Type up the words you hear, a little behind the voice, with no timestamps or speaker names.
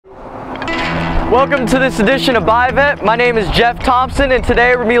Welcome to this edition of Buyavette. My name is Jeff Thompson, and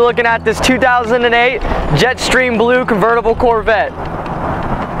today we're going to be looking at this 2008 Jetstream Blue convertible Corvette.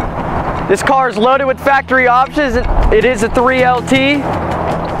 This car is loaded with factory options. It is a 3LT.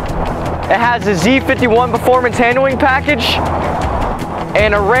 It has a Z51 performance handling package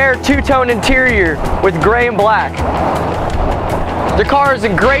and a rare two-tone interior with gray and black. The car is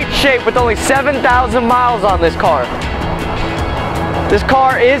in great shape with only 7,000 miles on this car. This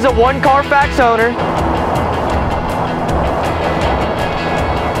car is a one Carfax owner.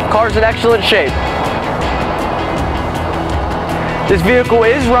 Car's in excellent shape. This vehicle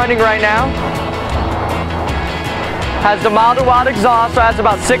is running right now. Has the mild-to-wild exhaust, so has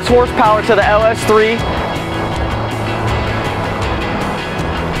about 6 horsepower to the LS3.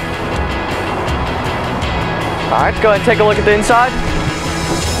 Alright, let's go ahead and take a look at the inside.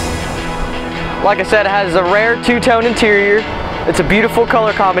 Like I said, it has a rare two-tone interior. It's a beautiful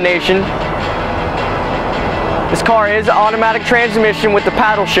color combination. This car is an automatic transmission with the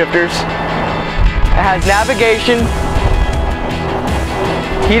paddle shifters. It has navigation,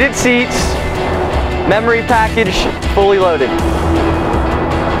 heated seats, memory package, fully loaded.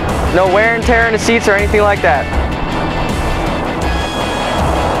 No wear and tear in the seats or anything like that.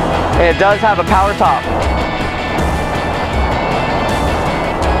 And it does have a power top.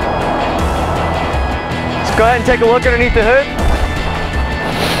 Let's go ahead and take a look underneath the hood.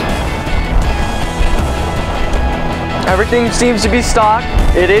 Everything seems to be stock.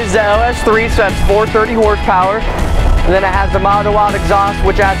 It is the LS3, so that's 430 horsepower. And then it has the mild-to-wild exhaust,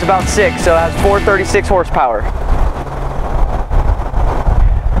 which adds about 6, so it has 436 horsepower.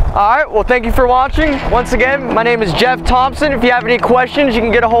 Alright, well, thank you for watching. Once again, my name is Jeff Thompson. If you have any questions, you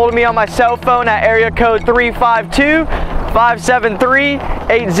can get a hold of me on my cell phone at area code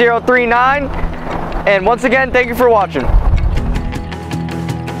 352-573-8039. And once again, thank you for watching.